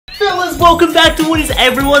fellas, welcome back to what is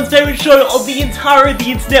everyone's favorite show on the entire of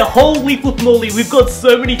the internet. Holy flip moly, we've got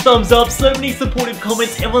so many thumbs up, so many supportive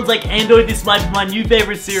comments. Everyone's like, Ando, this might be my new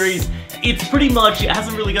favorite series. It's pretty much, it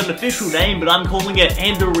hasn't really got an official name, but I'm calling it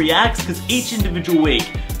Ando Reacts, because each individual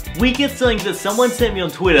week, we get something that someone sent me on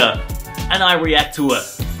Twitter, and I react to it.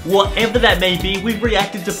 Whatever that may be, we've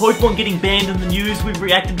reacted to Pokemon getting banned in the news, we've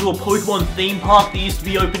reacted to a Pokemon theme park that used to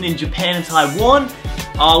be open in Japan and Taiwan,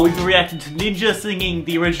 we've reacted to Ninja singing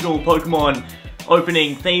the original Pokemon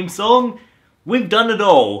opening theme song. We've done it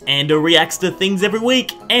all. Ando reacts to things every week.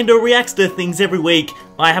 Ando reacts to things every week.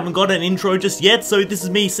 I haven't got an intro just yet, so this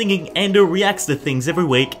is me singing Ando reacts to things every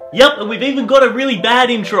week. Yep, and we've even got a really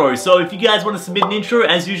bad intro, so if you guys want to submit an intro,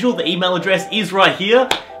 as usual, the email address is right here.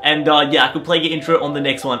 And yeah, I could play your intro on the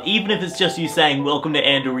next one, even if it's just you saying, welcome to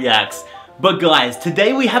Ando Reacts. But guys,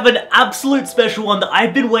 today we have an absolute special one that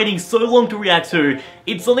I've been waiting so long to react to.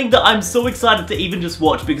 It's something that I'm so excited to even just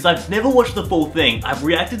watch because I've never watched the full thing. I've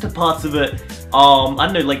reacted to parts of it, I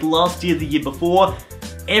don't know, like last year, the year before.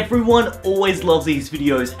 Everyone always loves these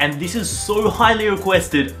videos and this is so highly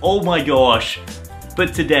requested, oh my gosh.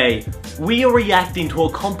 But today, we are reacting to a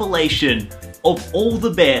compilation of all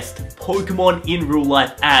the best Pokemon in real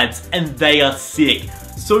life ads, and they are sick.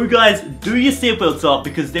 So guys, do your seatbelts up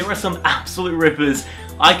because there are some absolute rippers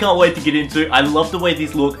I can't wait to get into. I love the way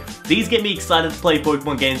these look. These get me excited to play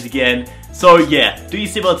Pokemon games again. So yeah, do your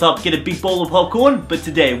seatbelts up, get a big bowl of popcorn, but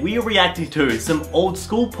today we are reacting to some old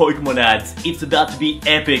school Pokemon ads. It's about to be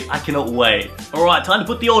epic, I cannot wait. Alright, time to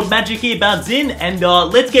put the old magic earbuds in and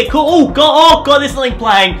let's get cool. Oh god, there's something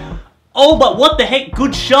playing. Oh, but what the heck?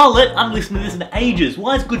 Good Charlotte? I'm listening to this in ages.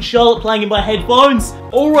 Why is Good Charlotte playing in my headphones?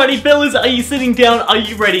 Alrighty, fellas, are you sitting down? Are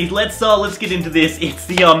you ready? Let's get into this. It's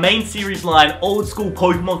the main series line, old school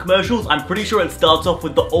Pokemon commercials. I'm pretty sure it starts off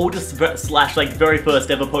with the oldest slash like very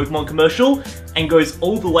first ever Pokemon commercial and goes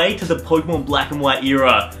all the way to the Pokemon Black and White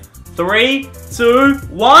era. 3, 2,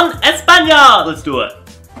 1, España! Let's do it.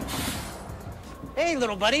 Hey,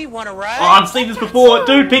 little buddy, wanna ride? Oh, I've seen this before.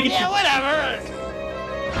 Dude, Pikachu. Yeah, whatever.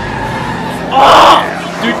 Oh!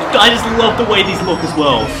 Dude, I just love the way these look as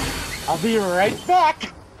well. I'll be right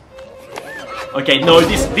back. Okay, no,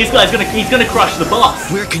 this guy's he's gonna crush the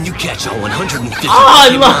bus. Where can you catch all 150? Ah,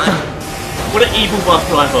 I love. What an evil bus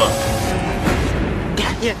driver.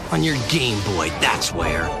 On your Game Boy, that's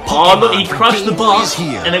where. Oh look, he crushed the bus,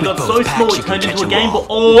 and it got so small it turned into a Game Boy.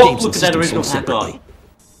 Oh, look at that original packer.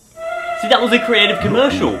 See, that was a creative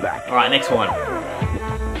commercial. All right, next one.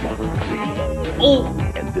 Oh.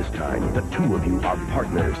 This time, the two of you are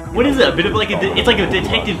partners. What is it? A bit of like it's like a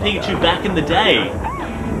Detective Pikachu back in the day.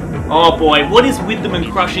 Oh boy, what is with them and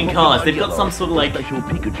crushing cars? They've got some sort of like special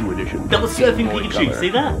Pikachu edition. That was surfing Pikachu. See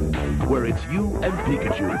that? Where it's you and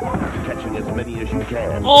Pikachu catching as many as you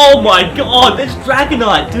can. Oh my god, that's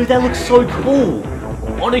Dragonite, dude. That looks so cool.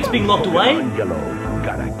 Onyx being locked away. Yellow,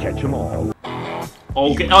 gotta catch them all.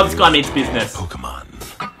 Okay. Oh, this guy means business. Pokemon.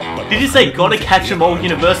 Did you say gotta catch them all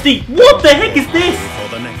University? What the heck is this?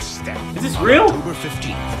 For the next step. Is this real? October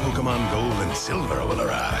 15th, Pokemon Gold and Silver will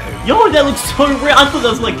arrive. Yo, that looks so real. I thought that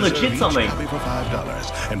was like legit something. Copy for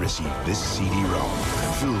 $5 and receive this CD-ROM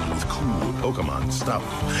filled with cool Pokemon stuff.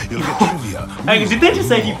 You'll get trivia. Hey, did they just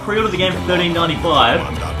say if you pre-order the game for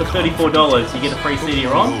 $13.95 for $34, you get a free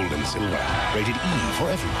CD-ROM? Gold and Silver, rated E for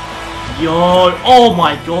everyone. Yo, oh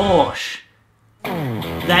my gosh.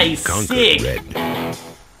 That is sick. Red.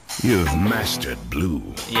 You've mastered blue.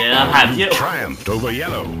 Yeah, I have. Yep. Triumphed over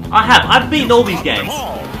yellow. I have. I've beaten all these games.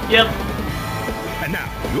 Yep. And now,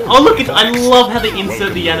 oh look, I love how they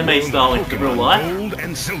insert the anime style into real life. Gold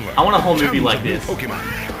and Silver. I want a whole movie like this. Pokemon.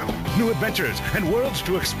 New adventures and worlds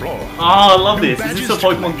to explore. Oh, I love this. Is this a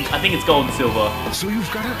Pokemon? I think it's Gold and Silver. So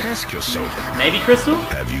you've got to ask yourself. Maybe Crystal?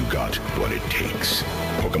 Have you got what it takes?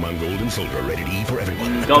 Pokemon Gold and Silver, rated E for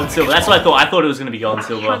everyone. Gold and Silver. That's what I thought. I thought it was going to be Gold and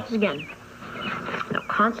Silver. Once again. Now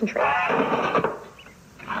concentrate.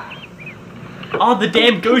 Oh, the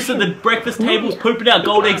damn goose at the breakfast table's pooping out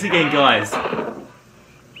gold eggs again, guys.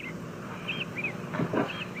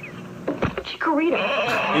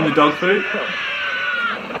 Chikorita. In the dog food?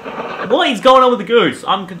 What is going on with the goose?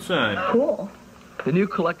 I'm concerned. Cool. The new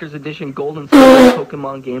collector's edition Gold and Silver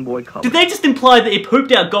Pokemon Game Boy Color. Did they just imply that it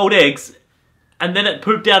pooped out gold eggs, and then it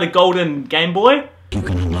pooped out a golden Game Boy? You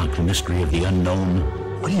can unlock the mystery of the unknown.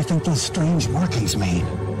 What do you think these strange markings mean?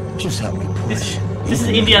 Just help me push. This is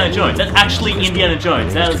Indiana Jones. That's actually Indiana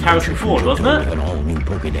Jones. That was Harrison Ford, wasn't it? An all-new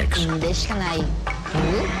Pokédex.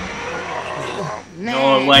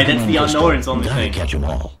 No way, that's the unknowns on the Gotta thing. catch them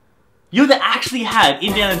all. You that actually had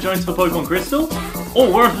Indiana Jones for Pokemon Crystal?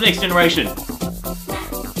 Oh, we're on to the next generation.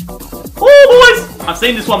 Oh, boys! I've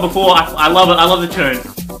seen this one before. I love it. I love the tune.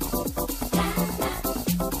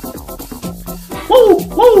 Woo!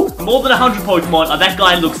 Woo! More than 100 Pokemon. Oh, that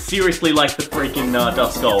guy looks seriously like the freaking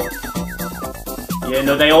Duskull. Yeah,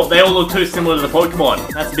 no, they all look too similar to the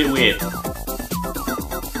Pokemon. That's a bit weird.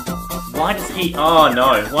 Why does he... Oh,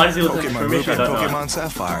 no. Why does he look like a Pokemon Shroomish? I Ruby and don't know. Pokemon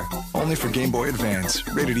Sapphire. Only for Game Boy Advance.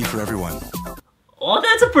 Rated E for everyone. Oh,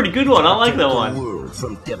 that's a pretty good one. I like that one. World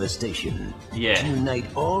from devastation. Yeah. Unite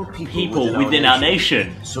all People within our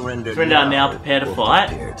nation. Surrender now, prepare to or fight.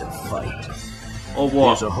 prepare to fight. Or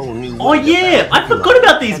what? There's a whole new Oh world yeah, of I forgot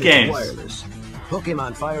about these and games. wireless.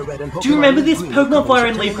 Pokemon Fire Red and Pokemon Do you remember this? Green Pokemon Fire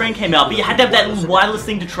and coming Leaf Green came out, but you had to have that little wireless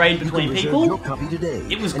thing to trade between Reserve people. your copy today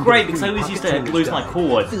It was and great get because I always free used to pocket lose my guide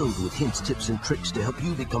cord. Filled with hints, tips, and tricks to help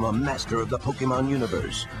you become a master of the Pokemon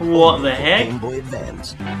universe. What the heck? Game Boy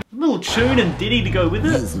Advance. Little tune and ditty to go with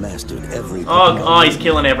it. You've mastered every Oh, he's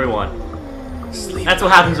killing everyone. That's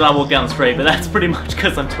what happens when I walk down the street, but that's pretty much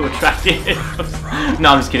because I'm too attractive. No,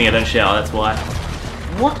 I'm just kidding, I don't shower, that's why.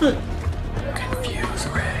 What the... Confuse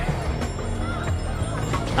Ray.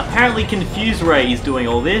 Apparently Confuse Ray is doing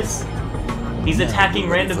all this. He's attacking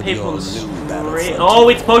random people on the street. Oh,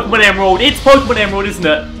 it's Pokemon Emerald! It's Pokemon Emerald, isn't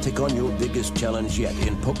it? Take on your biggest challenge yet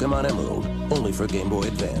in Pokemon Emerald, only for Game Boy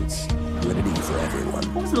Advance. Rated E for everyone.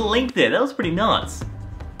 What was the link there? That was pretty nuts.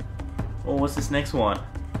 Oh, what's this next one?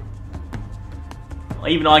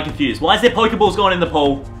 Even I'm confused. Why is there Pokeballs going in the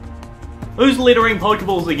pool? Who's littering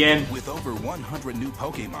Pokeballs again? With over 100 new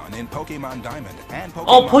Pokemon in Pokemon Diamond and Pokemon...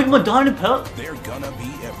 Oh, Pokemon Diamond and Pearl? They're gonna be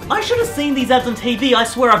everywhere. I should have seen these ads on TV. I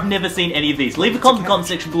swear I've never seen any of these. Leave a comment in the comment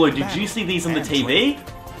section below. Did you see these on the TV?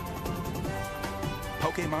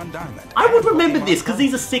 Pokemon Diamond. I would remember this because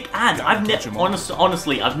these are sick ads. I've never,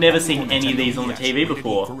 honestly, I've never seen any of these on the TV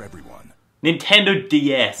before. Nintendo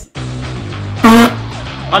DS.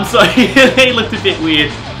 I'm sorry, they looked a bit weird.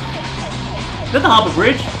 Is that the Harbour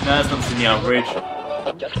Bridge? No, that's not the Sydney Harbour Bridge.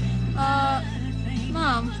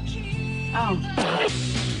 Mom. Oh.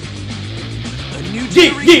 A new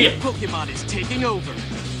generation of Pokemon is taking over.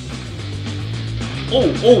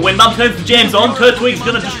 Oh, when Mum turns the jams on, Turtwig's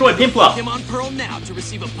gonna destroy Pimpler. Pokemon Pearl now to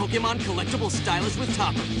receive a Pokemon collectible stylus with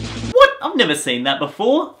topper. What? I've never seen that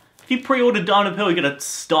before. If you pre-order Diamond Pearl, you get a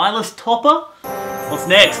stylus topper? What's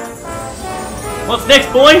next? What's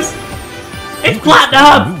next, boys? It's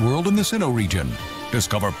Platinum! A new world in the Sinnoh region.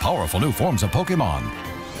 Discover powerful new forms of Pokemon.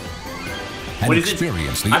 And What is it?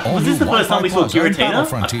 experience the Was all-new this the first time we saw Wi-Fi Plaza and Giratina? Battle I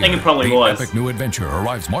Frontier. think it probably the was. epic new adventure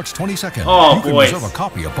arrives March 22nd. Oh, you can boys. reserve a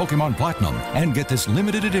copy of Pokemon Platinum and get this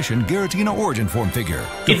limited edition Giratina origin form figure.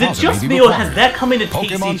 Is it Deposit just may be me or has required. that come in a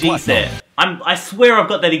Pokemon TCG set? I swear I've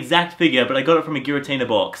got that exact figure, but I got it from a Giratina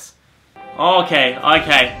box. Okay.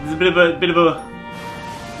 There's a bit of a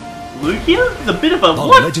Lugia? There's a bit of a The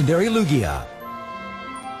what? legendary Lugia.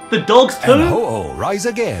 The dogs too? And Ho-Oh rise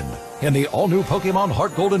again in the all-new Pokemon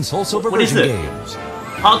Heart Gold and Soul Silver What is version it? games.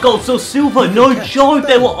 Heart Gold, Soul Silver, no joke,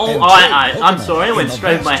 they were all... I'm sorry, I went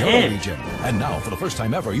straight in my head. Region. And now, for the first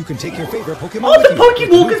time ever, you can take your favorite Pokemon Oh, the with you.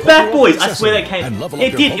 Pokewalker's back, boys! I Accessory swear that came... and level up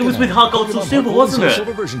It your did, it was Pokemon. with Heart Gold, Soul Pokemon Silver, Heart Gold wasn't and it? Soul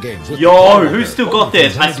Silver version games with Yo, Pokemon who's Walker. still got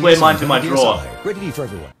this? I swear mine's in my drawer. Rated E for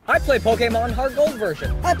everyone. I play Pokemon Heart Gold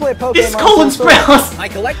version. I play Pokemon. This is Colin Soul Silver. Sprouse! I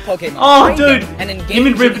collect Pokemon. Oh, dude! And engage Him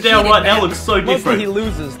in in Riverdale heated right now battles. looks so Mostly different. he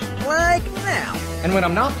loses, like now. And when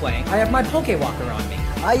I'm not playing, I have my Pokewalker on me.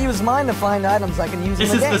 I use mine to find items I can use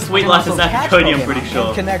This in the is game. the Sweet I can Life of also Zack catch Cody, I'm Pokemon pretty sure.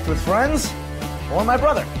 and connect with friends or my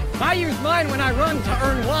brother. I use mine when I run to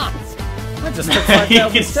earn watts. I just took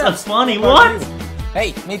 5,000 It's so steps. funny, What about what?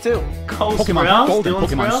 you? Hey, me too. Cole Pokemon Sprouse? Gold and Dylan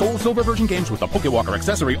Pokemon Sprouse? Soul Silver version games with the Pokewalker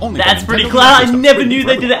accessory only. That's from pretty Nintendo clever. I System. never Rated knew for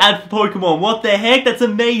they did an ad for Pokemon. What the heck? That's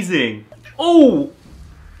amazing. Oh!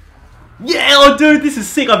 Yeah, oh dude, this is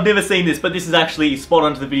sick. I've never seen this, but this is actually spot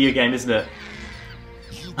on to the video game, isn't it?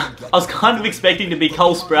 I was kind of expecting to be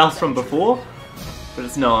Cole Sprouse from before, but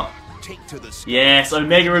it's not. Yes,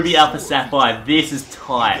 Omega Ruby Alpha Sapphire. This is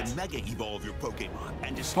tight.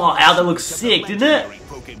 Wow, that looks sick, didn't it?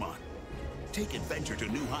 Take adventure to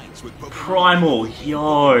new heights with Pokemon Primal,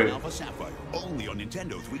 yo. Alpha Sapphire, only on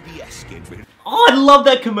Nintendo 3DS games rated. Oh, I love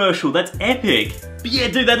that commercial. That's epic. But yeah,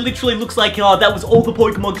 dude, that literally looks like that was all the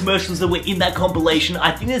Pokemon commercials that were in that compilation.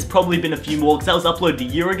 I think there's probably been a few more because that was uploaded a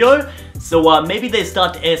year ago. So maybe they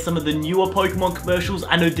start to air some of the newer Pokemon commercials.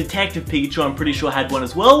 I know Detective Pikachu, I'm pretty sure, had one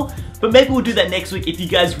as well. But maybe we'll do that next week if you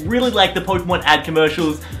guys really like the Pokemon ad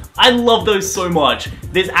commercials. I love those so much.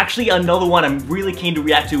 There's actually another one I'm really keen to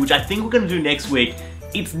react to, which I think we're going to do next week.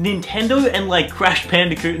 It's Nintendo and like Crash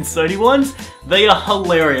Bandicoot and Sony ones. They are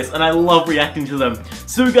hilarious and I love reacting to them.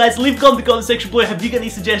 So guys, leave a comment in the comment section below. Have you got any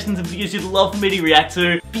suggestions of videos you'd love for me to react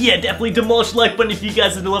to? But yeah, definitely demolish the like button if you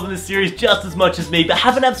guys are loving this series just as much as me. But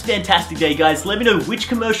have an absolutely fantastic day, guys. Let me know which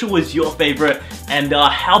commercial was your favorite and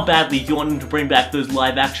how badly do you want them to bring back those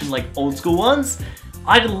live action like old school ones.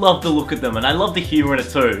 I love the look of them and I love the humor in it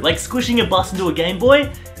too. Like squishing a bus into a Game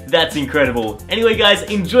Boy, that's incredible. Anyway guys,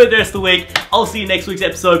 enjoy the rest of the week. I'll see you next week's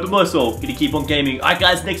episode, but most of all, gonna keep on gaming. Alright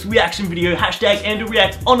guys, next reaction video,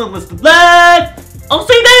 #AndoReact on the list of that. I'll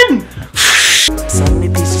see you then!